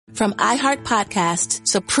From iHeart Podcasts,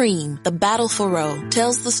 Supreme, The Battle for Roe,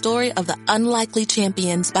 tells the story of the unlikely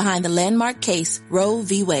champions behind the landmark case Roe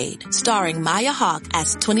v. Wade. Starring Maya Hawke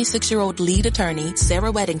as 26-year-old lead attorney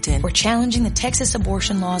Sarah Weddington. We're challenging the Texas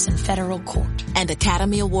abortion laws in federal court. And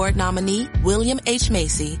Academy Award nominee William H.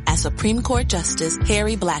 Macy as Supreme Court Justice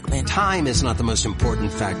Harry Blackmun. Time is not the most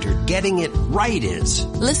important factor. Getting it right is.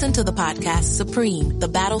 Listen to the podcast Supreme, The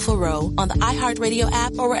Battle for Roe on the iHeartRadio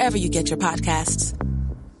app or wherever you get your podcasts.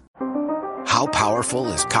 How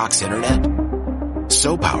powerful is Cox Internet?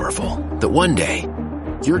 So powerful that one day,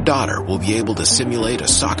 your daughter will be able to simulate a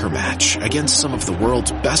soccer match against some of the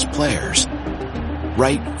world's best players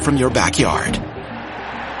right from your backyard.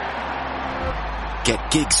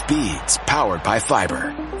 Get gig speeds powered by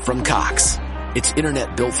fiber from Cox. It's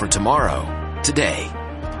internet built for tomorrow, today.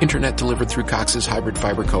 Internet delivered through Cox's hybrid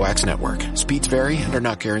fiber coax network. Speeds vary and are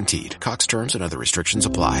not guaranteed. Cox terms and other restrictions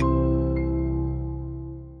apply.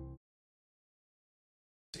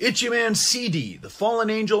 Itchy Man CD, The Fallen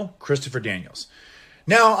Angel, Christopher Daniels.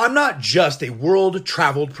 Now, I'm not just a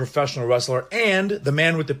world-traveled professional wrestler and the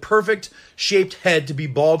man with the perfect shaped head to be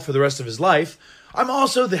bald for the rest of his life. I'm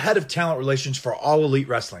also the head of talent relations for All Elite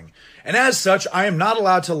Wrestling. And as such, I am not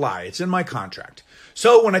allowed to lie. It's in my contract.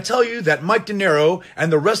 So when I tell you that Mike De Niro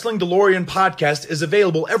and the Wrestling DeLorean podcast is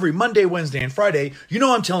available every Monday, Wednesday, and Friday, you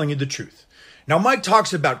know I'm telling you the truth. Now, Mike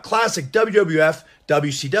talks about classic WWF,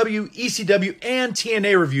 WCW, ECW, and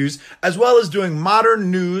TNA reviews, as well as doing modern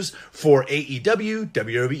news for AEW,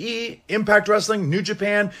 WWE, Impact Wrestling, New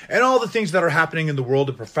Japan, and all the things that are happening in the world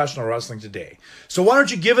of professional wrestling today. So why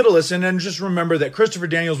don't you give it a listen and just remember that Christopher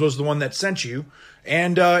Daniels was the one that sent you,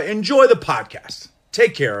 and enjoy the podcast.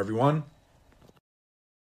 Take care, everyone.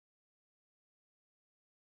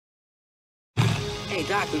 Hey,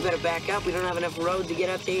 Doc, we better back up. We don't have enough road to get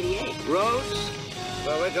up to 88. Roads?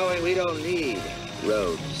 Where we're going, we don't need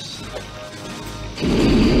roads.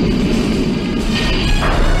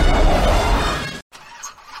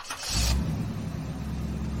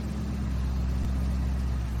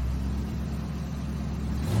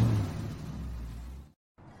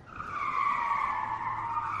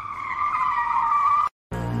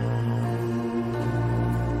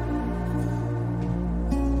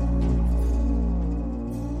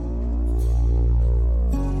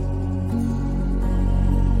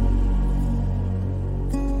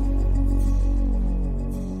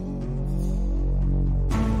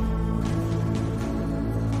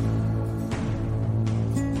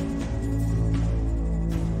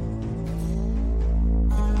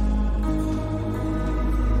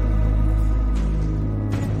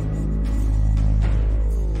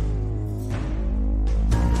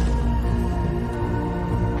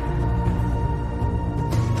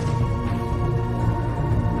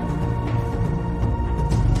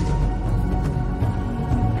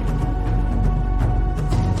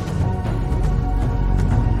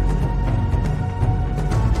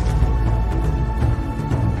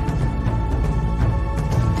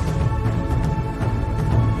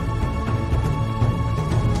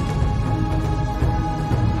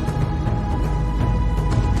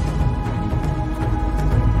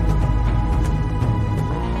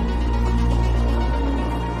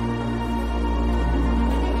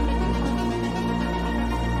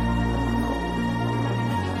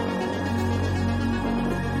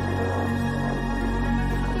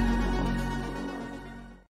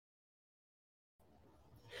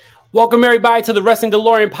 Welcome, everybody, to the Wrestling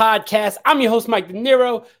DeLorean podcast. I'm your host, Mike De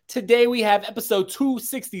Niro. Today, we have episode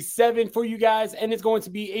 267 for you guys, and it's going to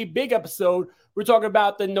be a big episode. We're talking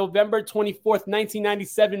about the November 24th,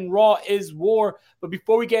 1997 Raw is War. But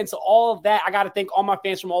before we get into all of that, I got to thank all my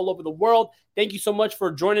fans from all over the world. Thank you so much for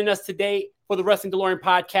joining us today for the Wrestling DeLorean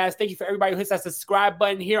podcast. Thank you for everybody who hits that subscribe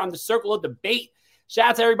button here on the Circle of Debate.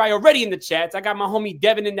 Shout out to everybody already in the chats. I got my homie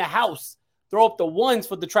Devin in the house. Throw up the ones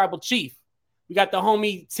for the Tribal Chief. We got the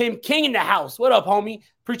homie Tim King in the house. What up, homie?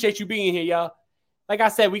 Appreciate you being here, y'all. Like I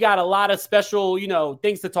said, we got a lot of special,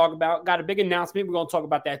 things to talk about. Got a big announcement. We're going to talk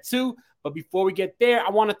about that too. But before we get there, I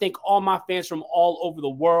want to thank all my fans from all over the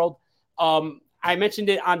world. I mentioned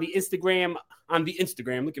it on the Instagram.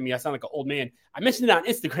 Look at me. I sound like an old man. I mentioned it on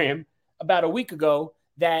Instagram about a week ago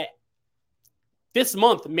that this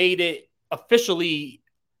month made it officially,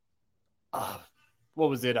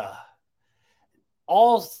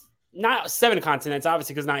 not 7 continents,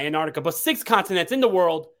 obviously, because not Antarctica, but 6 continents in the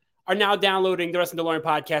world are now downloading the Wrestling DeLorean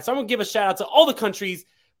podcast. So I'm going to give a shout out to all the countries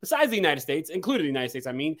besides the United States, including the United States,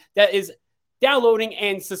 that is downloading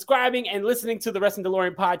and subscribing and listening to the Wrestling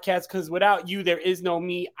DeLorean podcast, because without you, there is no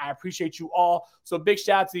me. I appreciate you all. So a big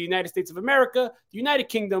shout out to the United States of America, the United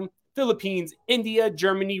Kingdom, Philippines, India,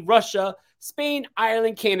 Germany, Russia, Spain,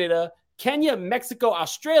 Ireland, Canada, Kenya, Mexico,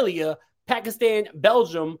 Australia, Pakistan,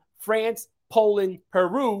 Belgium, France, Poland,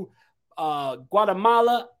 Peru,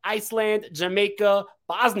 Guatemala, Iceland, Jamaica,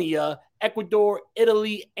 Bosnia, Ecuador,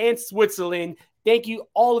 Italy, and Switzerland. Thank you,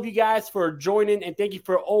 all of you guys, for joining, and thank you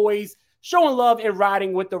for always showing love and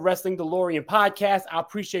riding with the Wrestling DeLorean podcast. I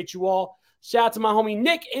appreciate you all. Shout out to my homie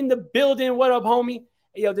Nick in the building. What up, homie?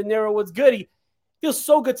 Hey, yo, De Niro, what's goody? Feels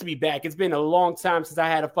so good to be back. It's been a long time since I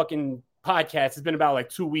had a fucking podcast. It's been about like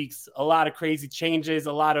 2 weeks. A lot of crazy changes,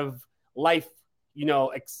 a lot of life,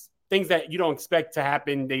 things that you don't expect to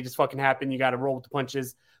happen. They just fucking happen. You got to roll with the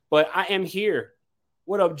punches. But I am here.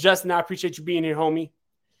 What up, Justin? I appreciate you being here, homie.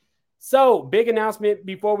 So, big announcement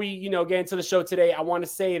before we, get into the show today. I want to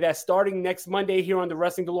say that starting next Monday here on the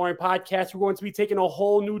Wrestling DeLorean podcast, we're going to be taking a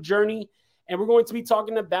whole new journey, and we're going to be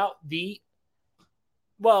talking about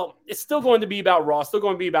it's still going to be about Raw, still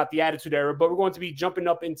going to be about the Attitude Era, but we're going to be jumping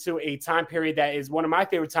up into a time period that is one of my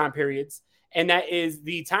favorite time periods, and that is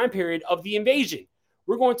the time period of the Invasion.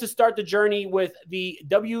 We're going to start the journey with the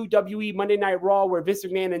WWE Monday Night Raw, where Vince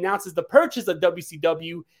McMahon announces the purchase of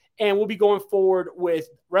WCW, and we'll be going forward with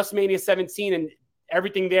WrestleMania 17 and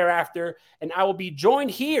everything thereafter. And I will be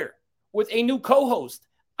joined here with a new co-host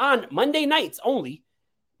on Monday nights only,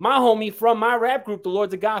 my homie from my rap group, the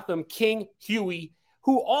Lords of Gotham, King Huey,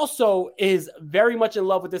 who also is very much in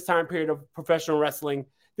love with this time period of professional wrestling.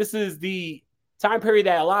 This is the time period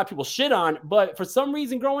that a lot of people shit on, but for some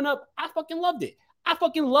reason growing up, I fucking loved it. I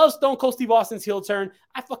fucking love Stone Cold Steve Austin's heel turn.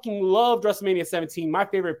 I fucking loved WrestleMania 17, my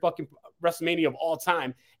favorite fucking WrestleMania of all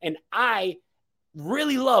time. And I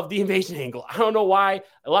really love the Invasion angle. I don't know why.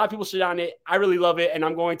 A lot of people shit on it. I really love it. And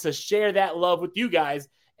I'm going to share that love with you guys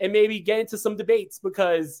and maybe get into some debates,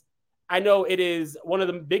 because I know it is one of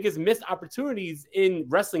the biggest missed opportunities in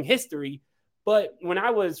wrestling history. But when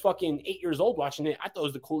I was fucking 8 years old watching it, I thought it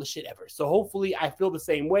was the coolest shit ever. So hopefully I feel the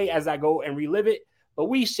same way as I go and relive it. But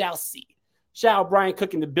we shall see. Shout out Brian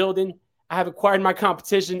Cook in the building. I have acquired my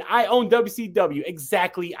competition. I own WCW.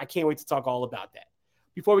 Exactly. I can't wait to talk all about that.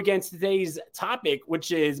 Before we get into today's topic,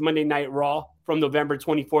 which is Monday Night Raw from November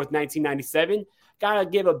 24th, 1997, gotta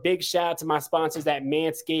give a big shout out to my sponsors at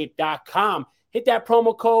Manscaped.com. Hit that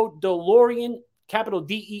promo code DeLorean, capital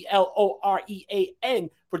DELOREAN,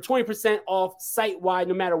 for 20% off site-wide,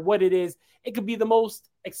 no matter what it is. It could be the most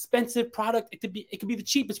expensive product. It could be the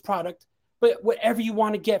cheapest product. But whatever you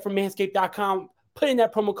want to get from Manscaped.com, put in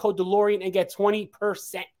that promo code DeLorean and get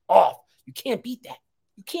 20% off. You can't beat that.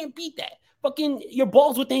 You can't beat that. Fucking your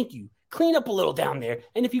balls will thank you. Clean up a little down there.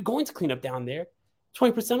 And if you're going to clean up down there,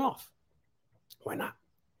 20% off. Why not?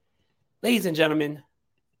 Ladies and gentlemen,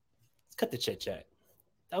 let's cut the chit-chat.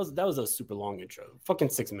 That was a super long intro. Fucking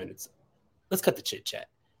 6 minutes. Let's cut the chit-chat.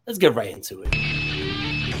 Let's get right into it.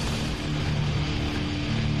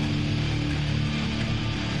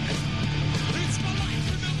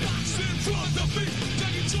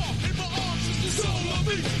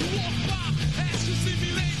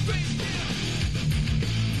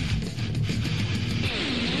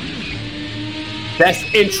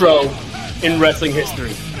 Best intro in wrestling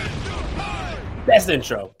history. Best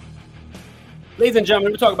intro. Ladies and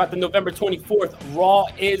gentlemen, we're talking about the November 24th Raw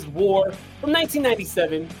is War from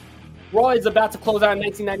 1997. Raw is about to close out in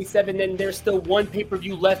 1997, and there's still one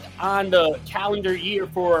pay-per-view left on the calendar year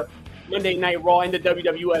for Monday Night Raw in the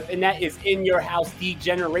WWF, and that is In Your House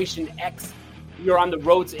D-Generation X. You're on the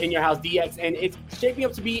road to In Your House DX, and it's shaping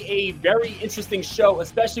up to be a very interesting show,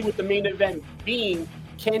 especially with the main event being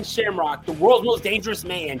Ken Shamrock, the world's most dangerous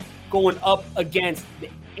man, going up against the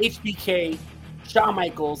HBK, Shawn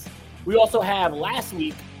Michaels. We also have last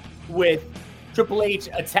week with Triple H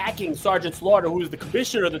attacking Sergeant Slaughter, who is the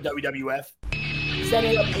commissioner of the WWF,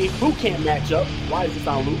 setting up a boot camp matchup. Why is this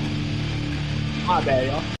on loop? My bad,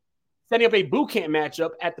 y'all. Setting up a boot camp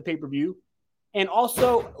matchup at the pay-per-view. And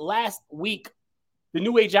also last week, the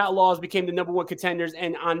New Age Outlaws became the number one contenders.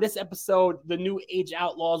 And on this episode, the New Age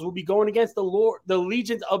Outlaws will be going against the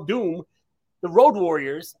Legions of Doom, the Road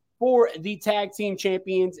Warriors, for the tag team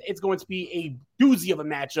champions. It's going to be a doozy of a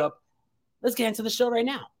matchup. Let's get into the show right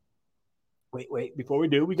now. Wait. Before we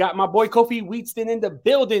do, we got my boy Kofi Wheatston in the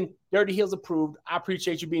building. Dirty Heels approved. I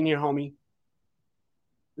appreciate you being here, homie.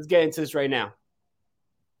 Let's get into this right now.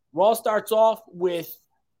 Raw starts off with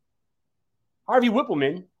Harvey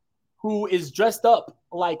Whippleman, who is dressed up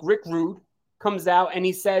like Rick Rude, comes out and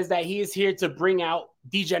he says that he is here to bring out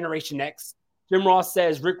D-Generation X. Jim Ross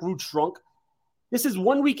says Rick Rude shrunk. This is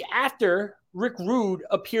 1 week after Rick Rude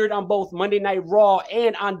appeared on both Monday Night Raw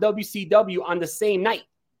and on WCW on the same night.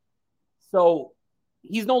 So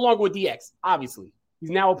he's no longer with DX, obviously. He's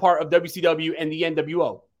now a part of WCW and the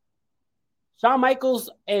NWO. Shawn Michaels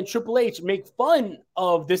and Triple H make fun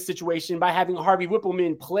of this situation by having Harvey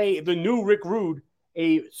Whippleman play the new Rick Rude,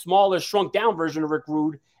 a smaller, shrunk down version of Rick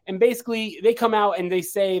Rude. And basically they come out and they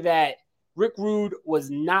say that Rick Rude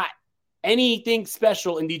was not anything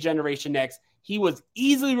special in D-Generation X. He was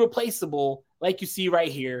easily replaceable. Like you see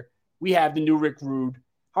right here, we have the new Rick Rude.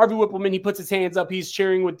 Harvey Whippleman, he puts his hands up. He's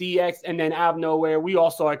cheering with DX. And then out of nowhere, we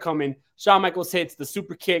all saw it coming. Shawn Michaels hits the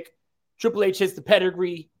super kick. Triple H hits the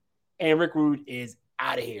pedigree. And Rick Rude is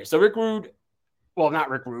out of here. So Rick Rude, well, not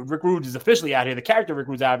Rick Rude. Rick Rude is officially out of here. The character Rick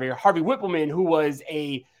Rude's out of here. Harvey Whippleman, who was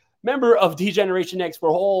a member of D-Generation X for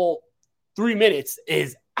a whole 3 minutes,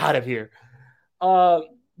 is out of here.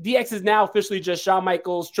 DX is now officially just Shawn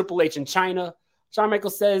Michaels, Triple H, and Chyna. Shawn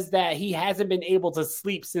Michaels says that he hasn't been able to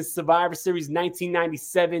sleep since Survivor Series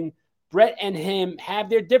 1997. Bret and him have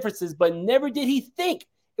their differences, but never did he think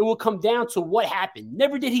it will come down to what happened.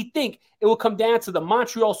 Never did he think it will come down to the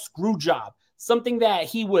Montreal screw job, something that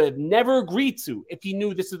he would have never agreed to if he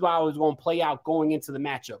knew this is how it was going to play out going into the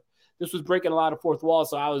matchup. This was breaking a lot of fourth walls,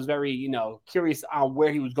 so I was very, curious on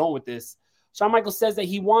where he was going with this. Shawn Michaels says that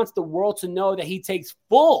he wants the world to know that he takes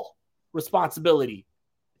full responsibility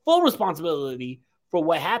for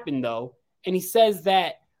what happened, though. And he says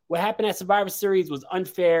that what happened at Survivor Series was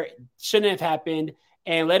unfair, shouldn't have happened,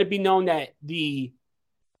 and let it be known that the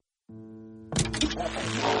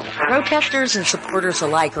protesters and supporters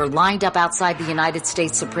alike are lined up outside the United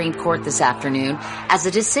States Supreme Court this afternoon as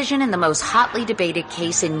a decision in the most hotly debated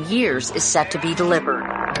case in years is set to be delivered.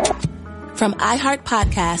 From iHeart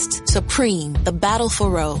Podcasts, Supreme, The Battle for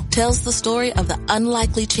Roe, tells the story of the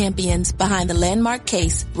unlikely champions behind the landmark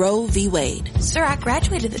case Roe v. Wade. Sir, I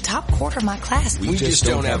graduated the top quarter of my class. We just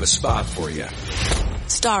don't have a spot for you.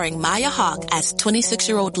 Starring Maya Hawke as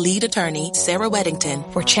 26-year-old lead attorney Sarah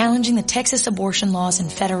Weddington. We're challenging the Texas abortion laws in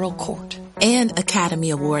federal court. And Academy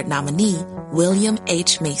Award nominee William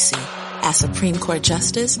H. Macy as Supreme Court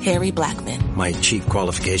Justice Harry Blackmun. My chief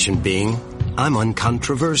qualification being, I'm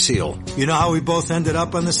uncontroversial. You know how we both ended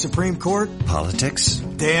up on the Supreme Court? Politics.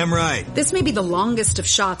 Damn right. This may be the longest of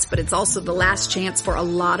shots, but it's also the last chance for a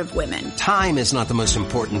lot of women. Time is not the most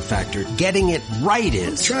important factor. Getting it right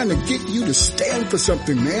is. I'm trying to get you to stand for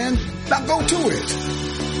something, man. Now go to it.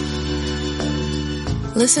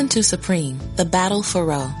 Listen to Supreme, The Battle for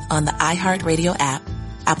Roe on the iHeartRadio app,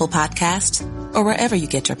 Apple Podcasts, or wherever you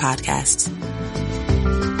get your podcasts.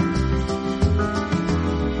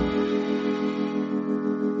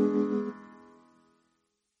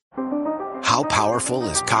 How powerful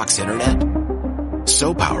is Cox Internet?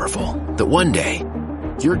 So powerful that one day,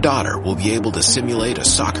 your daughter will be able to simulate a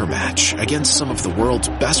soccer match against some of the world's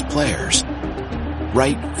best players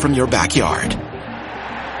right from your backyard.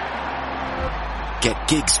 Get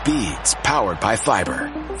gig speeds powered by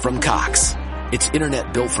fiber from Cox. It's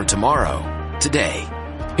internet built for tomorrow, today.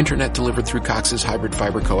 Internet delivered through Cox's hybrid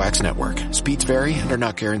fiber coax network. Speeds vary and are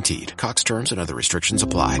not guaranteed. Cox terms and other restrictions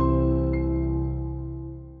apply.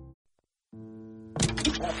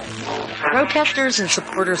 Protesters and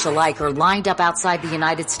supporters alike are lined up outside the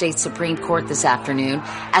United States Supreme Court this afternoon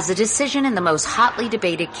as a decision in the most hotly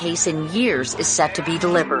debated case in years is set to be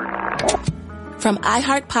delivered. From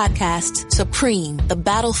iHeart Podcasts, Supreme, The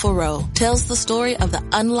Battle for Roe, tells the story of the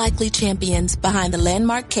unlikely champions behind the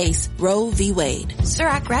landmark case Roe v. Wade. Sir,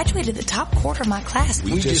 I graduated the top quarter of my class.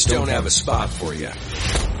 We just don't have a spot for you.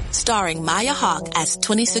 Starring Maya Hawke as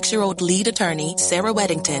 26-year-old lead attorney Sarah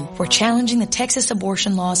Weddington. We're challenging the Texas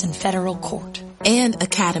abortion laws in federal court. And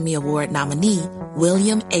Academy Award nominee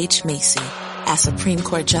William H. Macy as Supreme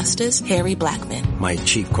Court Justice Harry Blackmun. My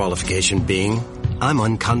chief qualification being, I'm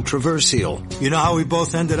uncontroversial. You know how we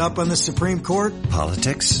both ended up on the Supreme Court?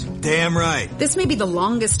 Politics. Damn right. This may be the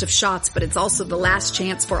longest of shots, but it's also the last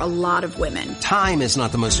chance for a lot of women. Time is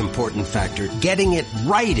not the most important factor. Getting it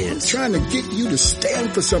right is. I'm trying to get you to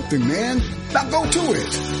stand for something, man. Now go to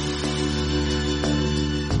it.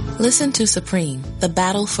 Listen to Supreme, The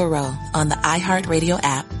Battle for Roe on the iHeartRadio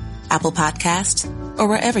app, Apple Podcasts, or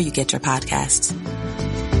wherever you get your podcasts.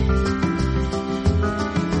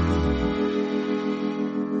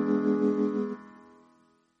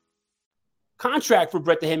 Contract for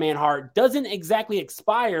Bret the Hitman Hart doesn't exactly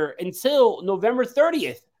expire until November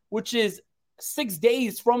 30th, which is 6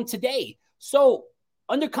 days from today. So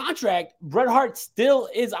under contract, Bret Hart still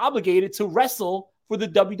is obligated to wrestle for the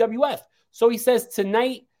WWF. So he says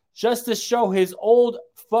tonight, just to show his old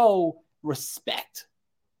foe respect,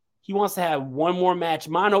 he wants to have one more match,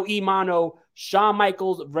 mano a mano, Shawn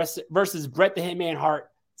Michaels versus Bret the Hitman Hart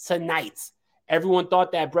tonight. Everyone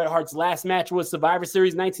thought that Bret Hart's last match was Survivor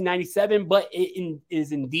Series 1997, but it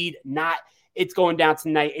is indeed not. It's going down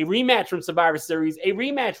tonight. A rematch from Survivor Series, a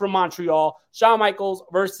rematch from Montreal. Shawn Michaels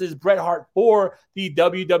versus Bret Hart for the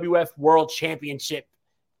WWF World Championship.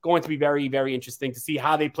 Going to be very, very interesting to see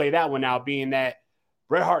how they play that one out, being that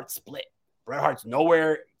Bret Hart split. Bret Hart's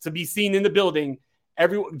nowhere to be seen in the building.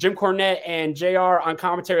 Jim Cornette and JR on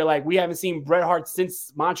commentary like, we haven't seen Bret Hart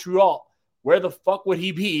since Montreal. Where the fuck would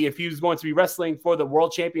he be if he was going to be wrestling for the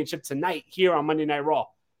World Championship tonight here on Monday Night Raw?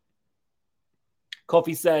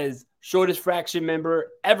 Kofi says, shortest fraction member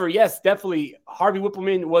ever. Yes, definitely. Harvey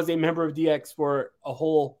Whippleman was a member of DX for a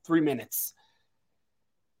whole 3 minutes.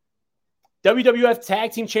 WWF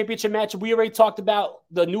Tag Team Championship match. We already talked about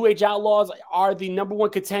the New Age Outlaws are the number one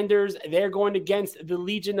contenders. They're going against the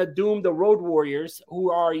Legion of Doom, the Road Warriors, who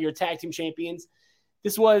are your tag team champions.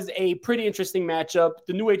 This was a pretty interesting matchup.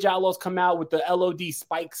 The New Age Outlaws come out with the LOD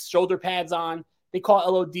spikes, shoulder pads on. They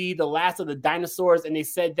call LOD the last of the dinosaurs, and they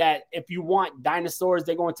said that if you want dinosaurs,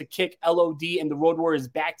 they're going to kick LOD and the Road Warriors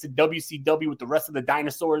back to WCW with the rest of the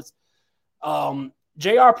dinosaurs.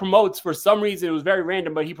 JR promotes, for some reason, it was very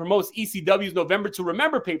random, but he promotes ECW's November to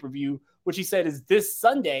Remember pay-per-view, which he said is this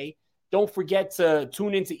Sunday. Don't forget to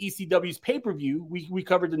tune into ECW's pay-per-view. We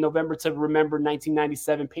covered the November to Remember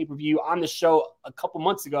 1997 pay-per-view on the show a couple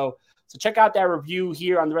months ago. So check out that review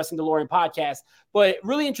here on the Wrestling DeLorean podcast. But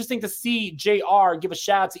really interesting to see JR give a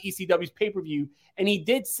shout out to ECW's pay-per-view. And he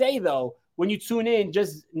did say, though, when you tune in,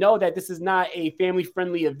 just know that this is not a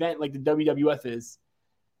family-friendly event like the WWF is.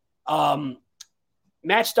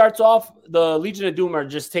 Match starts off. The Legion of Doom are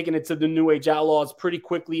just taking it to the New Age Outlaws pretty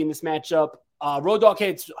quickly in this matchup. Road Dogg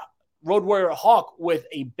hits Road Warrior Hawk with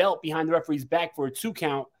a belt behind the referee's back for a 2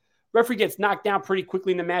 count. Referee gets knocked down pretty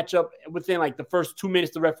quickly in the matchup. Within like the first 2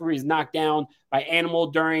 minutes, the referee is knocked down by Animal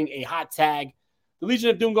during a hot tag. The Legion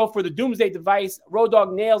of Doom go for the Doomsday Device. Road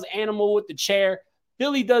Dogg nails Animal with the chair.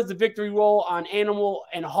 Billy does the victory roll on Animal,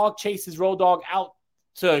 and Hawk chases Road Dogg out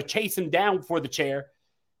to chase him down for the chair.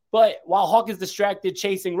 But while Hawk is distracted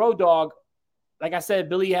chasing Road Dogg, like I said,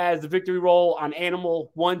 Billy has the victory roll on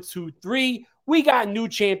Animal. 1, 2, 3. We got new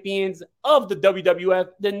champions of the WWF,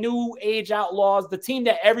 the New Age Outlaws, the team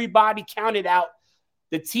that everybody counted out,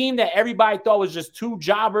 the team that everybody thought was just 2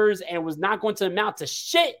 jobbers and was not going to amount to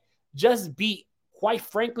shit, just beat, quite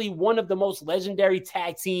frankly, one of the most legendary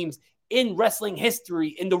tag teams in wrestling history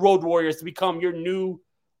in the Road Warriors to become your new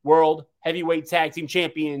World Heavyweight Tag Team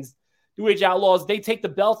Champions. New Age Outlaws, they take the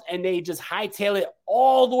belts and they just hightail it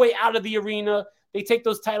all the way out of the arena. They take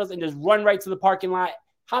those titles and just run right to the parking lot,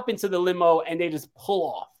 hop into the limo, and they just pull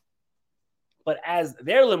off. But as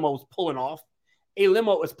their limo is pulling off, a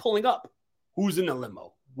limo is pulling up. Who's in the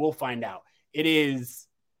limo? We'll find out. It is,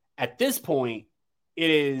 at this point, it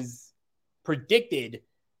is predicted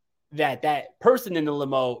that that person in the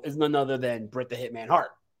limo is none other than Bret the Hitman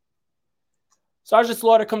Hart. Sergeant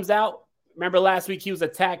Slaughter comes out. Remember last week he was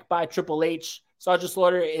attacked by Triple H. Sergeant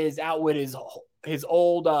Slaughter is out with his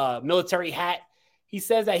old military hat. He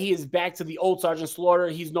says that he is back to the old Sergeant Slaughter.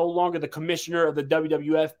 He's no longer the commissioner of the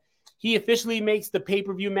WWF. He officially makes the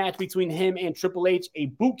pay-per-view match between him and Triple H a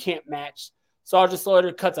boot camp match. Sergeant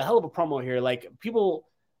Slaughter cuts a hell of a promo here. Like, people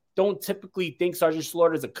don't typically think Sergeant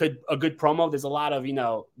Slaughter is a good promo. There's a lot of,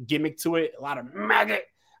 gimmick to it. A lot of maggot.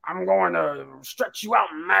 I'm going to stretch you out,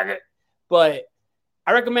 maggot. But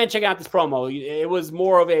I recommend checking out this promo. It was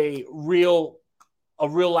more of a real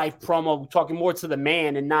life promo, talking more to the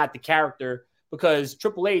man and not the character, because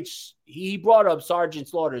Triple H, he brought up Sergeant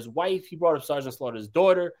Slaughter's wife. He brought up Sergeant Slaughter's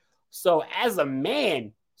daughter. So as a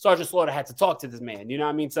man, Sergeant Slaughter had to talk to this man. You know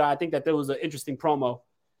what I mean? So I think that there was an interesting promo.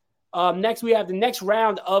 Next, we have the next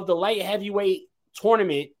round of the light heavyweight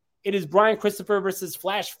tournament. It is Brian Christopher versus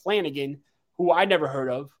Flash Flanagan, who I never heard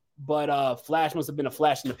of, but Flash must have been a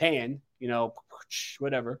flash in the pan,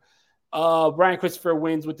 whatever. Brian Christopher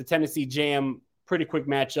wins with the Tennessee Jam. Pretty quick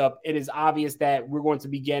matchup. It is obvious that we're going to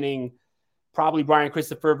be getting probably Brian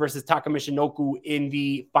Christopher versus Taka Michinoku in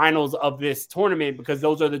the finals of this tournament, because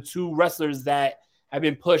those are the 2 wrestlers that have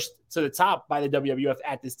been pushed to the top by the WWF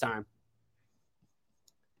at this time.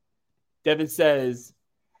 Devin says,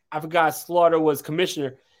 I forgot Slaughter was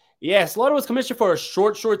commissioner. Yeah, Slaughter was commissioner for a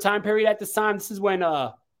short time period at this time. This is when,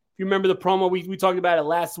 if you remember the promo, we talked about it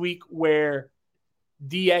last week, where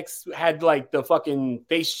DX had like the fucking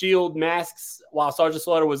face shield masks while Sergeant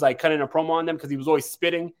Slaughter was like cutting a promo on them because he was always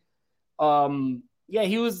spitting.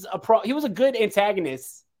 He was a good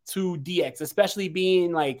antagonist to DX, especially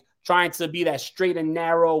being like trying to be that straight and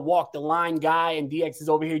narrow, walk the line guy, and DX is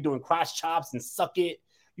over here doing cross chops and suck it.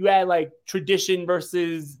 You had like tradition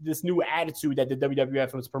versus this new attitude that the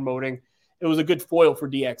WWF was promoting. It was a good foil for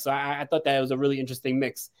DX. So I thought that was a really interesting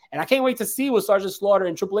mix. And I can't wait to see what Sergeant Slaughter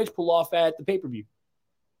and Triple H pull off at the pay-per-view.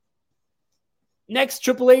 Next,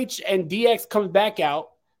 Triple H and DX comes back out.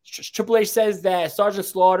 Triple H says that Sergeant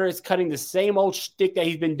Slaughter is cutting the same old shtick that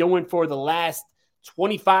he's been doing for the last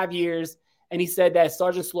 25 years. And he said that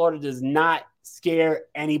Sergeant Slaughter does not scare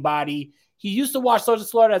anybody. He used to watch Sergeant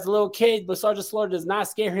Slaughter as a little kid, but Sergeant Slaughter does not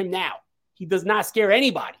scare him now. He does not scare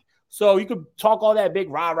anybody. So you could talk all that big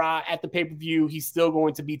rah-rah at the pay-per-view. He's still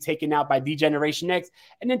going to be taken out by D-Generation X.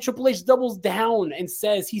 And then Triple H doubles down and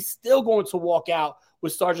says he's still going to walk out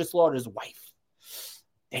with Sergeant Slaughter's wife.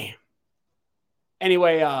 Damn.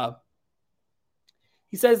 Anyway,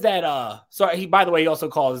 he says that, by the way, he also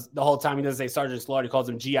calls the whole time, he doesn't say Sergeant Slaughter, he calls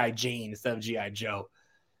him G.I. Jane instead of G.I. Joe.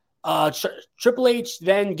 Triple H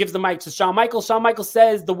then gives the mic to Shawn Michaels. Shawn Michaels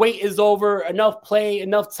says the wait is over, enough play,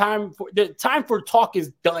 enough time. The time for talk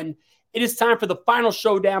is done. It is time for the final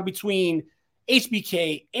showdown between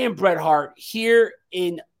HBK and Bret Hart here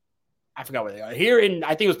in, I forgot where they are, here in, I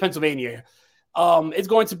think it was Pennsylvania. It's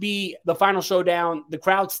going to be the final showdown. The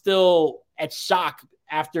crowd's still at shock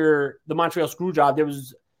after the Montreal Screwjob. There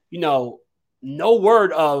was, no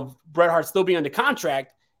word of Bret Hart still being under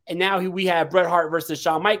contract. And now we have Bret Hart versus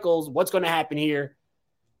Shawn Michaels. What's going to happen here?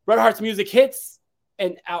 Bret Hart's music hits,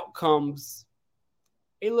 and out comes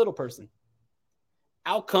a little person.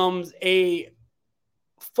 Out comes a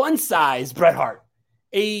fun-sized Bret Hart,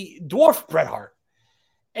 a dwarf Bret Hart.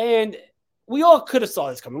 And we all could have saw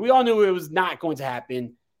this coming. We all knew it was not going to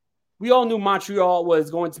happen. We all knew Montreal was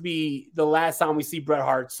going to be the last time we see Bret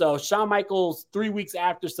Hart. So Shawn Michaels, 3 weeks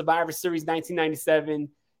after Survivor Series 1997,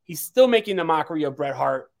 he's still making the mockery of Bret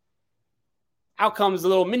Hart. Out comes a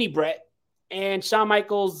little mini Bret, and Shawn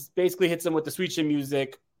Michaels basically hits him with the sweet chin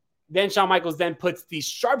music. Then Shawn Michaels then puts the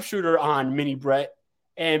sharpshooter on mini Bret,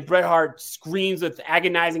 and Bret Hart screams with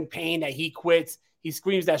agonizing pain that he quits. He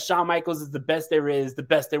screams that Shawn Michaels is the best there is, the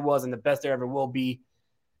best there was, and the best there ever will be.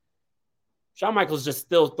 Shawn Michaels just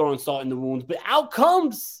still throwing salt in the wounds, but out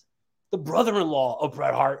comes the brother-in-law of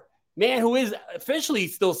Bret Hart, man who is officially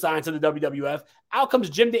still signed to the WWF. Out comes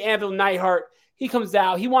Jim the Anvil Neidhart. He comes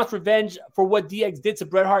out. He wants revenge for what DX did to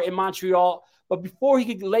Bret Hart in Montreal. But before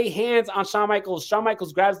he could lay hands on Shawn Michaels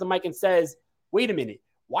grabs the mic and says, wait a minute.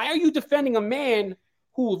 Why are you defending a man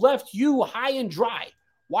who left you high and dry?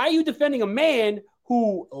 Why are you defending a man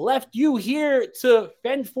who left you here to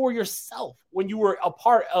fend for yourself when you were a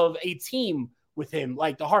part of a team with him,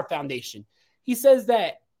 like the Hart Foundation? He says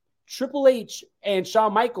that Triple H and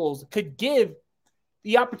Shawn Michaels could give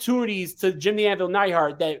the opportunities to Jim the Anvil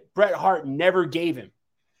Neidhart that Bret Hart never gave him.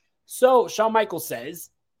 So Shawn Michaels says,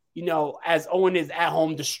 as Owen is at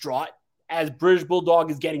home distraught, as British Bulldog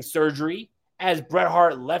is getting surgery, as Bret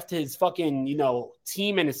Hart left his fucking,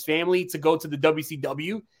 team and his family to go to the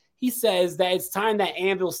WCW, he says that it's time that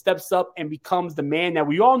Anvil steps up and becomes the man that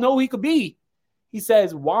we all know he could be. He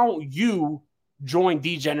says, why don't you join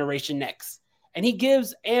D-Generation X? And he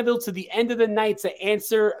gives Anvil to the end of the night to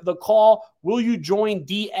answer the call. Will you join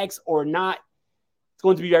DX or not? It's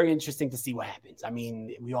going to be very interesting to see what happens. I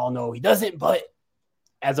mean, we all know he doesn't, but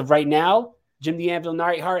as of right now, Jim the Anvil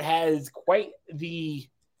Neidhart has quite the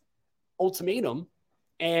ultimatum,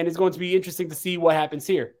 and it's going to be interesting to see what happens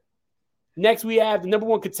here. Next, we have the number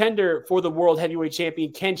one contender for the World Heavyweight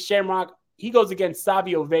Champion, Ken Shamrock. He goes against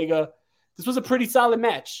Savio Vega. This was a pretty solid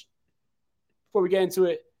match. Before we get into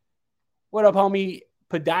it, what up, homie?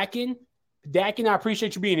 Padakin, I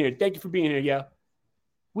appreciate you being here. Thank you for being here, yeah.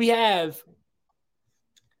 We have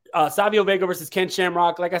Savio Vega versus Ken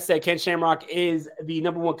Shamrock. Like I said, Ken Shamrock is the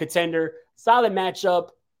number one contender. Solid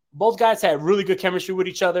matchup. Both guys had really good chemistry with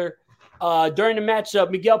each other. During the matchup,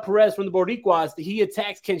 Miguel Perez from the Boricuas, he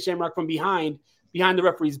attacks Ken Shamrock from behind the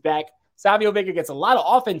referee's back. Savio Vega gets a lot of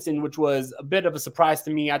offense in, which was a bit of a surprise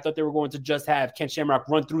to me. I thought they were going to just have Ken Shamrock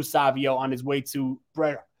run through Savio on his way to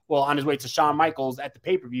Shawn Michaels at the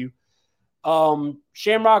pay-per-view.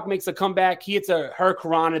 Shamrock makes a comeback. He hits a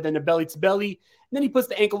Hurricanrana, then a belly-to-belly, and then he puts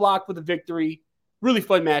the ankle lock for the victory. Really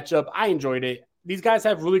fun matchup. I enjoyed it. These guys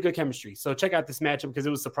have really good chemistry, so check out this matchup because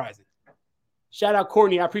it was surprising. Shout out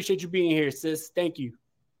Courtney. I appreciate you being here, sis. Thank you.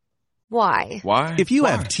 Why? If you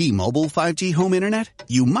have T-Mobile 5G home internet,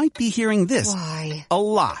 you might be hearing this a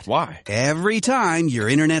lot. Why? Every time your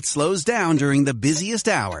internet slows down during the busiest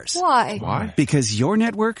hours. Why? Because your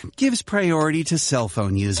network gives priority to cell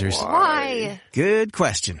phone users. Why? Good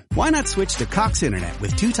question. Why not switch to Cox Internet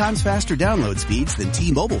with 2 times faster download speeds than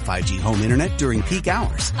T-Mobile 5G home internet during peak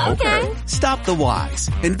hours? Okay. Stop the whys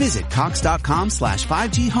and visit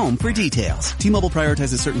cox.com/5G home for details. T-Mobile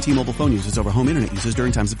prioritizes certain T-Mobile phone users over home internet users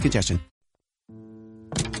during times of congestion.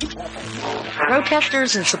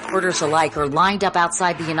 Protesters and supporters alike are lined up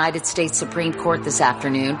outside the United States Supreme Court this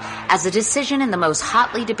afternoon as a decision in the most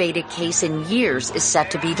hotly debated case in years is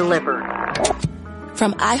set to be delivered.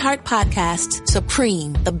 From iHeart Podcasts,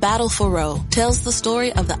 Supreme, The Battle for Roe, tells the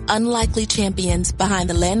story of the unlikely champions behind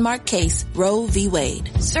the landmark case Roe v. Wade.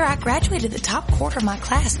 Sir, I graduated the top quarter of my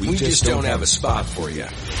class. We just don't have a spot for you.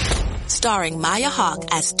 Starring Maya Hawke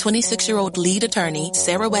as 26-year-old lead attorney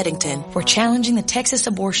Sarah Weddington. We're challenging the Texas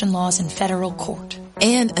abortion laws in federal court.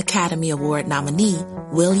 And Academy Award nominee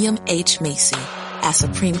William H. Macy as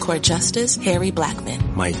Supreme Court Justice Harry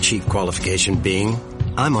Blackmun. My chief qualification being,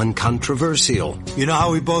 I'm uncontroversial. You know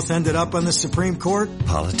how we both ended up on the Supreme Court?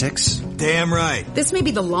 Politics? Damn right. This may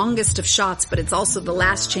be the longest of shots, but it's also the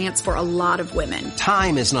last chance for a lot of women.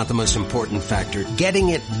 Time is not the most important factor. Getting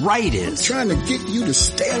it right is. I'm trying to get you to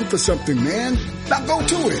stand for something, man. Now go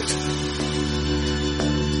to it.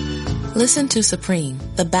 Listen to Supreme,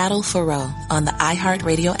 The Battle for Roe on the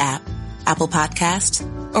iHeartRadio app, Apple Podcasts,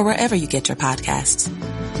 or wherever you get your podcasts.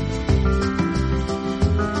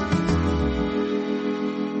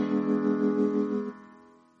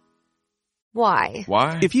 Why?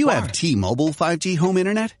 Why? If you have T-Mobile 5G home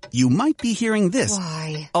internet, you might be hearing this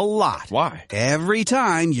Why? a lot. Why? Every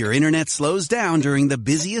time your internet slows down during the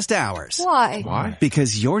busiest hours. Why? Why?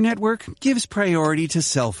 Because your network gives priority to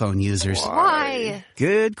cell phone users. Why?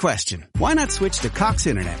 Good question. Why not switch to Cox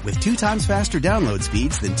Internet with 2 times faster download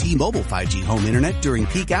speeds than T-Mobile 5G home internet during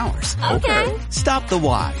peak hours? Okay. Stop the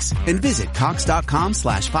whys and visit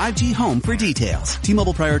cox.com/5G home for details.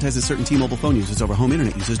 T-Mobile prioritizes certain T-Mobile phone users over home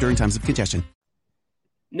internet users during times of congestion.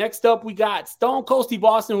 Next up, we got Stone Cold Steve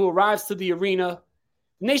Austin, who arrives to the arena.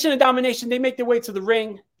 Nation of Domination, they make their way to the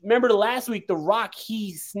ring. Remember last week, The Rock,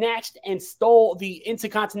 he snatched and stole the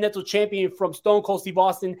Intercontinental Champion from Stone Cold Steve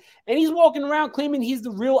Austin, and he's walking around claiming he's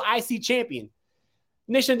the real IC champion.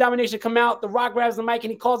 Nation of Domination come out, The Rock grabs the mic,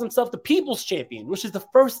 and he calls himself the People's Champion, which is the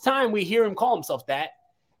first time we hear him call himself that.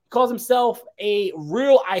 He calls himself a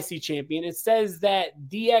real IC champion. It says that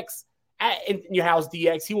DX, in your house,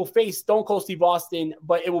 DX, he will face Stone Cold Steve Austin,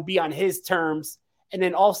 but it will be on his terms. And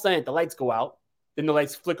then all of a sudden, the lights go out. Then the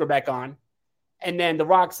lights flicker back on. And then The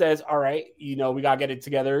Rock says, all right, we got to get it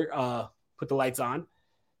together. Put the lights on.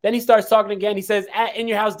 Then he starts talking again. He says, in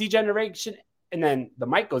your house, Degeneration. And then the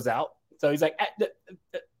mic goes out. So he's like,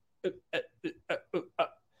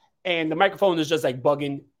 and the microphone is just like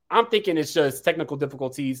bugging. I'm thinking it's just technical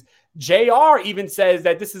difficulties. JR even says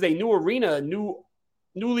that this is a new arena,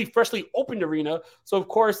 newly freshly opened arena. So, of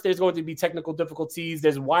course, there's going to be technical difficulties.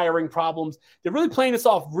 There's wiring problems. They're really playing this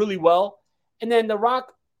off really well. And then The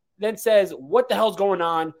Rock then says, what the hell's going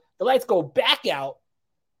on? The lights go back out.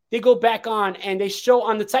 They go back on, and they show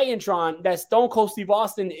on the Titantron that Stone Cold Steve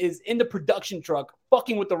Austin is in the production truck,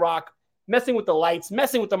 fucking with The Rock, messing with the lights,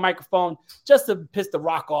 messing with the microphone, just to piss The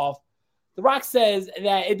Rock off. The Rock says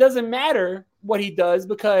that it doesn't matter what he does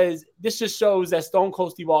because this just shows that Stone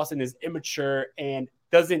Cold Steve Austin is immature and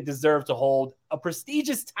doesn't deserve to hold a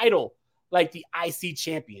prestigious title like the IC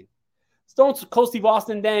champion. Stone Cold Steve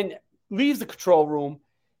Austin then leaves the control room.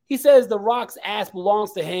 He says The Rock's ass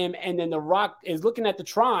belongs to him, and then The Rock is looking at the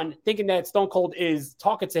Tron, thinking that Stone Cold is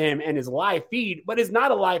talking to him in his live feed, but it's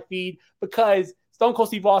not a live feed because Stone Cold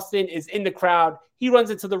Steve Austin is in the crowd. He runs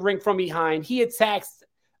into the ring from behind. He attacks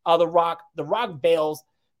The Rock. The Rock bails.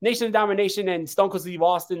 Nation of Domination and Stone Cold Steve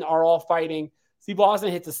Austin are all fighting. Steve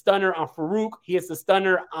Austin hits a stunner on Farouk. He hits the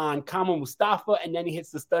stunner on Kama Mustafa, and then he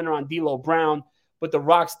hits the stunner on D'Lo Brown. But The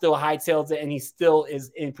Rock still hightails it, and he still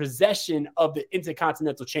is in possession of the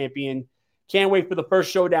Intercontinental Champion. Can't wait for the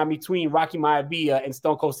first showdown between Rocky Maivia and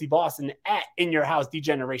Stone Cold Steve Austin at In Your House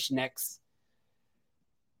Degeneration X.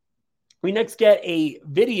 We next get a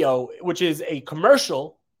video, which is a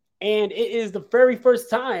commercial, and it is the very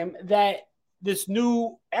first time that this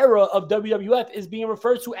new era of WWF is being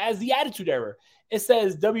referred to as the Attitude Era. It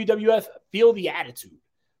says WWF Feel the Attitude.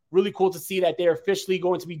 Really cool to see that they're officially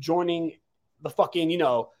going to be joining the fucking,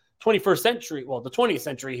 21st century, well, the 20th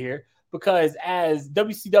century here, because as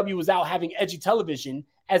WCW was out having edgy television,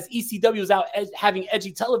 as ECW was out having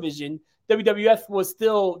edgy television, WWF was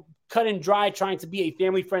still cut and dry trying to be a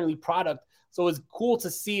family-friendly product. So it's cool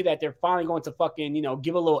to see that they're finally going to fucking,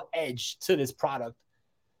 give a little edge to this product.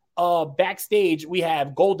 Backstage, we have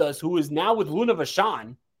Goldust, who is now with Luna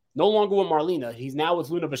Vachon, no longer with Marlena. He's now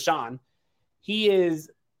with Luna Vachon. He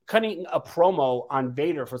is cutting a promo on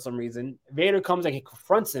Vader for some reason. Vader comes and he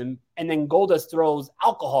confronts him, and then Goldust throws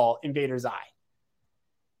alcohol in Vader's eye.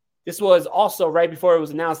 This was also right before it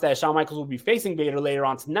was announced that Shawn Michaels will be facing Vader later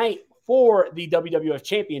on tonight for the WWF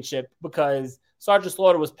Championship because Sergeant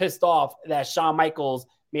Slaughter was pissed off that Shawn Michaels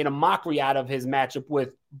made a mockery out of his matchup with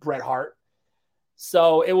Bret Hart.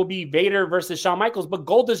 So it will be Vader versus Shawn Michaels, but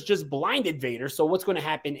Goldust just blinded Vader. So what's going to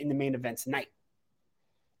happen in the main event tonight?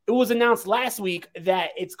 it was announced last week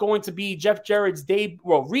that it's going to be Jeff Jarrett's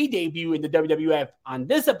re-debut in the WWF on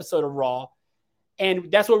this episode of Raw.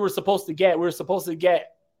 And that's what we're supposed to get. We're supposed to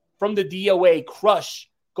get from the DOA Crush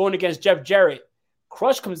going against Jeff Jarrett.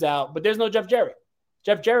 Crush comes out, but there's no Jeff Jarrett.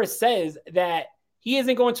 Jeff Jarrett says that he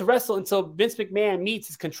isn't going to wrestle until Vince McMahon meets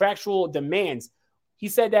his contractual demands. He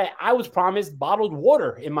said that I was promised bottled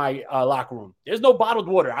water in my locker room. There's no bottled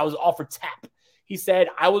water. I was offered tap. He said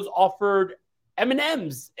I was offered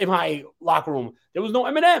M&Ms in my locker room. There was no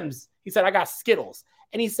M&Ms. He said I got Skittles.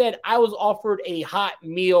 And he said I was offered a hot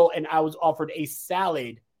meal and I was offered a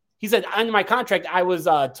salad. He said on my contract, I was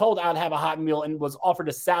told I'd have a hot meal and was offered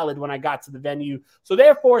a salad when I got to the venue. So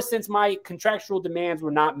therefore, since my contractual demands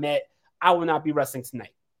were not met, I will not be wrestling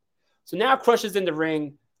tonight. So now Crush is in the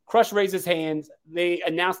ring. Crush raises hands. They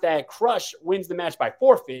announce that Crush wins the match by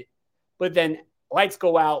forfeit, but then lights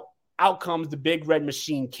go out. Out comes the big red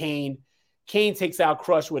machine, Kane. Kane takes out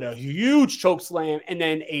Crush with a huge choke slam and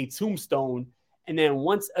then a tombstone. And then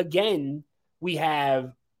once again, we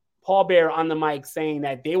have Paul Bearer on the mic saying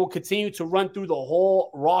that they will continue to run through the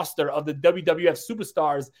whole roster of the WWF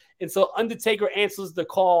superstars until Undertaker answers the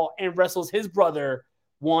call and wrestles his brother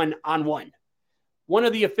one-on-one. One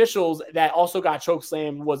of the officials that also got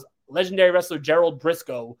chokeslammed was legendary wrestler Gerald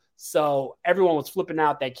Briscoe. So everyone was flipping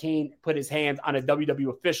out that Kane put his hands on a WWE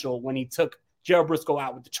official when he took Gerald Briscoe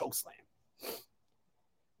out with the chokeslam.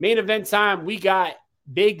 Main event time, we got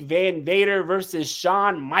Big Van Vader versus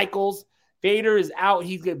Shawn Michaels. Vader is out.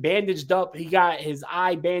 He's got bandaged up. He got his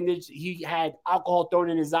eye bandaged. He had alcohol thrown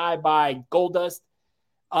in his eye by Goldust.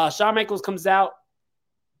 Shawn Michaels comes out.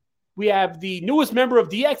 We have the newest member of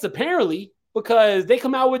DX, apparently, because they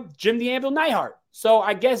come out with Jim the Anvil Neidhart. So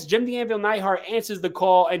I guess Jim the Anvil Neidhart answers the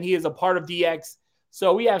call, and he is a part of DX.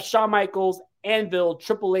 So we have Shawn Michaels, Anvil,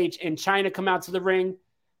 Triple H, and Chyna come out to the ring.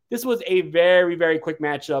 This was a very, very quick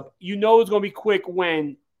matchup. You know it's going to be quick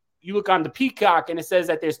when you look on the Peacock and it says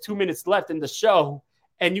that there's 2 minutes left in the show,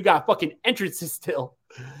 and you got fucking entrances still.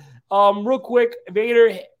 Real quick,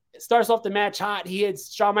 Vader starts off the match hot. He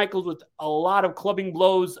hits Shawn Michaels with a lot of clubbing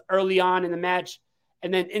blows early on in the match.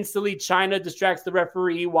 And then instantly Chyna distracts the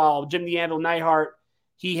referee while Jim the Anvil Neidhart,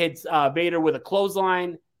 he hits Vader with a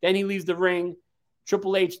clothesline. Then he leaves the ring.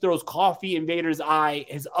 Triple H throws coffee in Vader's eye,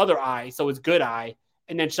 his other eye, so his good eye.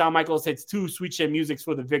 And then Shawn Michaels hits 2 Sweet Chin Musics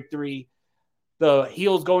for the victory. The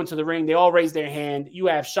heels go into the ring. They all raise their hand. You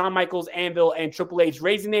have Shawn Michaels, Anvil, and Triple H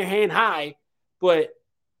raising their hand high. But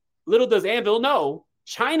little does Anvil know,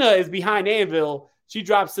 Chyna is behind Anvil. She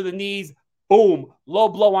drops to the knees. Boom. Low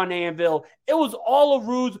blow on Anvil. It was all a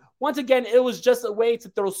ruse. Once again, it was just a way to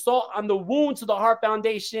throw salt on the wound to the Hart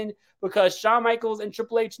Foundation because Shawn Michaels and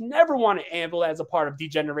Triple H never wanted Anvil as a part of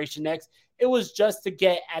D-Generation X. It was just to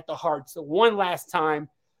get at the Harts one last time.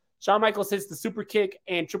 Shawn Michaels hits the super kick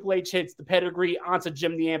and Triple H hits the pedigree onto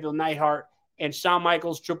Jim the Anvil Neidhart. And Shawn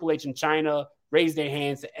Michaels, Triple H, and Chyna raise their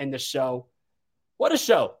hands to end the show. What a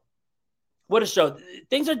show. What a show.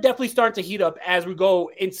 Things are definitely starting to heat up as we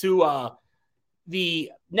go into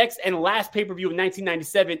the next and last pay-per-view of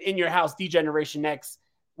 1997, In Your House, D-Generation X,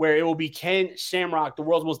 where it will be Ken Shamrock, the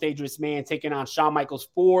world's most dangerous man, taking on Shawn Michaels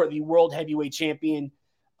for the World Heavyweight Champion.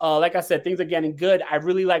 Like I said, things are getting good. I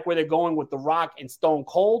really like where they're going with The Rock and Stone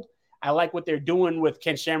Cold. I like what they're doing with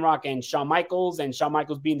Ken Shamrock and Shawn Michaels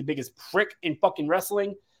being the biggest prick in fucking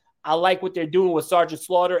wrestling. I like what they're doing with Sergeant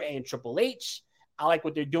Slaughter and Triple H. I like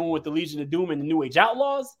what they're doing with the Legion of Doom and the New Age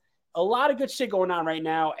Outlaws. A lot of good shit going on right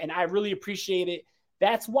now, and I really appreciate it.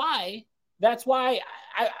 That's why I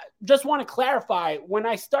just want to clarify, when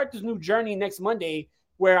I start this new journey next Monday,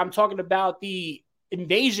 where I'm talking about the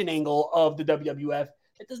invasion angle of the WWF,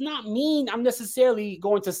 it does not mean I'm necessarily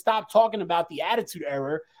going to stop talking about the Attitude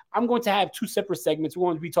Era. I'm going to have 2 separate segments. We're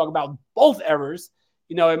going to be talking about both eras.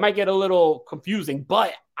 You know, it might get a little confusing,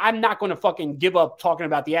 but I'm not going to fucking give up talking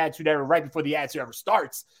about the Attitude Era right before the Attitude Era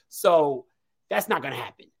starts. So that's not going to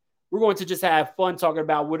happen. We're going to just have fun talking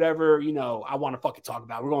about whatever, you know, I want to fucking talk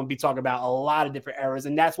about. We're going to be talking about a lot of different eras,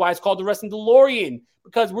 and that's why it's called the Wrestling DeLorean,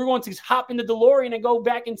 because we're going to hop in the DeLorean and go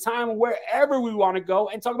back in time wherever we want to go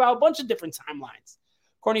and talk about a bunch of different timelines.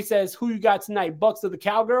 Courtney says, who you got tonight, Bucks or the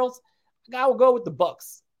Cowgirls? I will go with the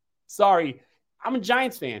Bucks. Sorry, I'm a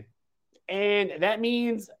Giants fan, and that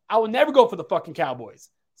means I will never go for the fucking Cowboys.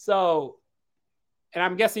 So, and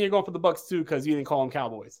I'm guessing you're going for the Bucks too because you didn't call them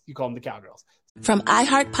Cowboys. You call them the Cowgirls. From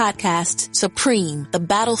iHeart Podcasts, Supreme, The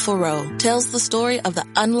Battle for Roe, tells the story of the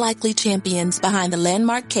unlikely champions behind the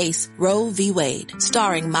landmark case Roe v. Wade.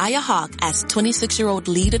 Starring Maya Hawke as 26-year-old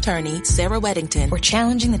lead attorney Sarah Weddington. We're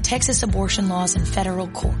challenging the Texas abortion laws in federal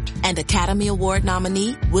court. And Academy Award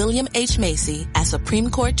nominee William H. Macy as Supreme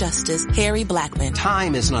Court Justice Harry Blackmun.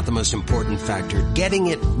 Time is not the most important factor. Getting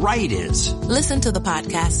it right is. Listen to the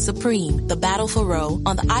podcast Supreme, The Battle for Roe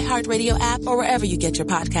on the iHeartRadio app or wherever you get your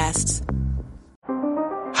podcasts.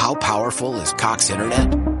 How powerful is Cox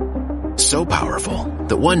Internet? So powerful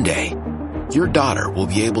that one day, your daughter will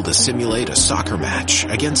be able to simulate a soccer match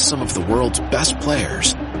against some of the world's best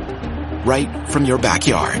players right from your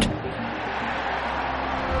backyard.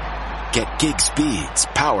 Get gig speeds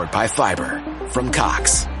powered by fiber from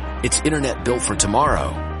Cox. It's internet built for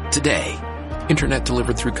tomorrow, today. Internet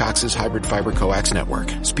delivered through Cox's hybrid fiber coax network.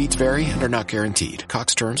 Speeds vary and are not guaranteed.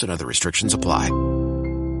 Cox terms and other restrictions apply.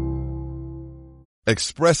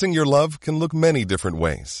 Expressing your love can look many different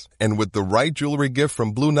ways. And with the right jewelry gift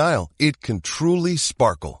from Blue Nile, it can truly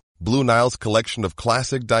sparkle. Blue Nile's collection of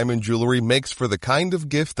classic diamond jewelry makes for the kind of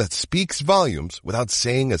gift that speaks volumes without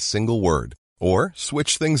saying a single word. Or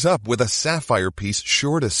switch things up with a sapphire piece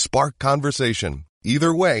sure to spark conversation.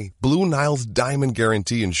 Either way, Blue Nile's Diamond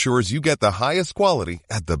Guarantee ensures you get the highest quality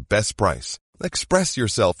at the best price. Express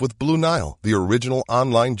yourself with Blue Nile, the original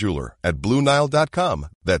online jeweler, at BlueNile.com.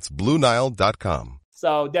 That's BlueNile.com.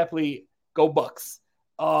 So definitely go Bucks.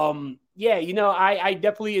 Yeah, you know, I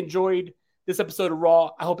definitely enjoyed this episode of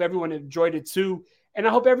Raw. I hope everyone enjoyed it too. And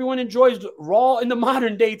I hope everyone enjoys Raw in the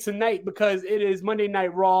modern day tonight because it is Monday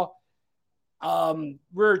Night Raw.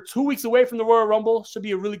 We're 2 weeks away from the Royal Rumble. Should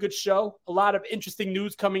be a really good show. A lot of interesting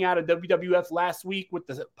news coming out of WWF last week with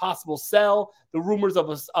the possible sell, the rumors of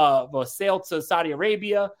a sale to Saudi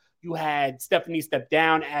Arabia. You had Stephanie step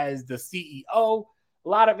down as the CEO. A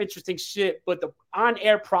lot of interesting shit, but the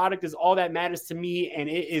on-air product is all that matters to me, and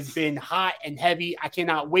it has been hot and heavy. I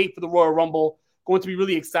cannot wait for the Royal Rumble. Going to be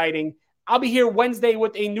really exciting. I'll be here Wednesday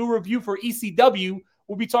with a new review for ECW.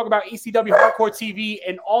 We'll be talking about ECW Hardcore TV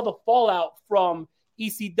and all the fallout from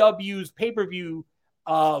ECW's pay-per-view,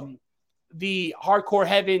 the Hardcore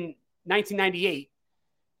Heaven 1998.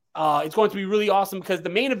 It's going to be really awesome because the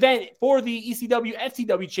main event for the ECW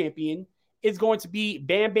FTW champion is going to be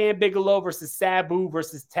Bam Bam Bigelow versus Sabu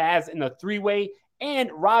versus Taz in a three-way, and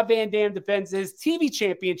Rob Van Dam defends his TV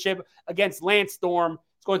championship against Lance Storm.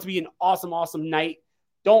 It's going to be an awesome, awesome night.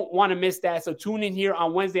 Don't want to miss that. So tune in here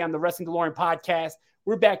on Wednesday on the Wrestling DeLorean podcast.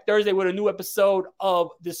 We're back Thursday with a new episode of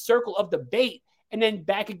The Circle of Debate. And then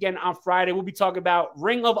back again on Friday, we'll be talking about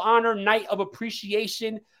Ring of Honor Night of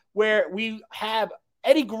Appreciation, where we have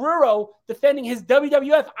Eddie Guerrero defending his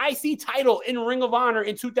WWF IC title in Ring of Honor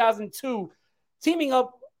in 2002, teaming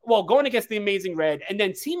up, well, going against the Amazing Red, and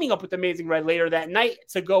then teaming up with the Amazing Red later that night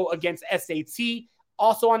to go against SAT.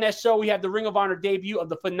 Also on that show, we have the Ring of Honor debut of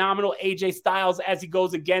the phenomenal AJ Styles as he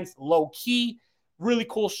goes against Low Key. Really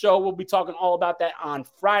cool show. We'll be talking all about that on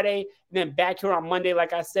Friday. And then back here on Monday,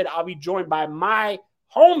 like I said, I'll be joined by my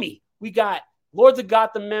homie. We got Lords of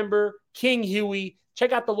Gotham member King Huey.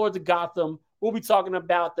 Check out the Lords of Gotham. We'll be talking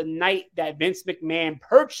about the night that Vince McMahon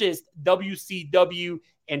purchased WCW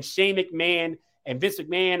and Shane McMahon and Vince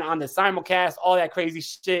McMahon on the simulcast, all that crazy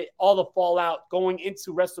shit, all the fallout going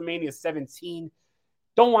into WrestleMania 17.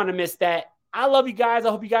 Don't want to miss that. I love you guys.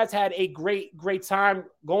 I hope you guys had a great, great time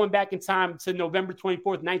going back in time to November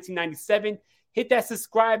 24th, 1997. Hit that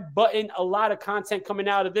subscribe button. A lot of content coming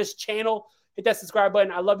out of this channel. Hit that subscribe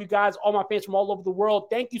button. I love you guys, all my fans from all over the world.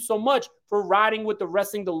 Thank you so much for riding with the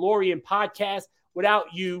Wrestling DeLorean podcast.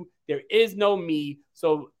 Without you, there is no me.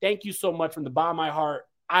 So thank you so much from the bottom of my heart.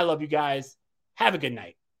 I love you guys. Have a good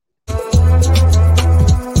night.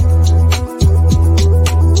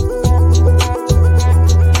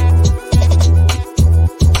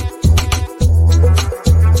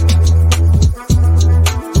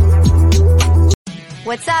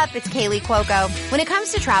 What's up? It's Kaylee Cuoco. When it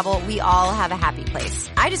comes to travel, we all have a happy place.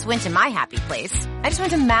 I just went to my happy place. I just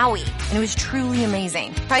went to Maui, and it was truly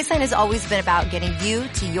amazing. Priceline has always been about getting you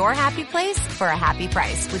to your happy place for a happy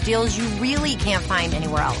price with deals you really can't find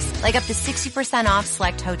anywhere else. Like up to 60% off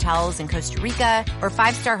select hotels in Costa Rica or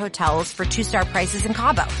 5-star hotels for 2-star prices in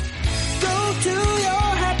Cabo. Go to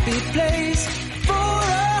your happy place for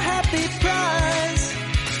a happy price.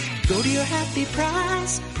 Go to your happy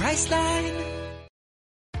price, Priceline.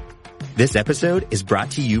 This episode is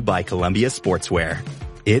brought to you by Columbia Sportswear.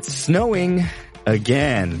 It's snowing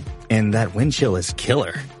again, and that wind chill is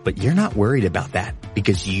killer. But you're not worried about that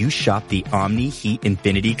because you shop the Omni Heat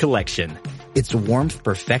Infinity Collection. It's warmth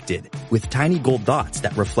perfected with tiny gold dots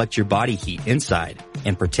that reflect your body heat inside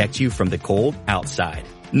and protect you from the cold outside.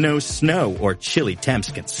 No snow or chilly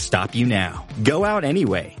temps can stop you now. Go out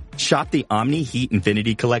anyway. Shop the Omni Heat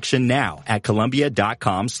Infinity Collection now at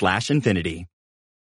Columbia.com/Infinity.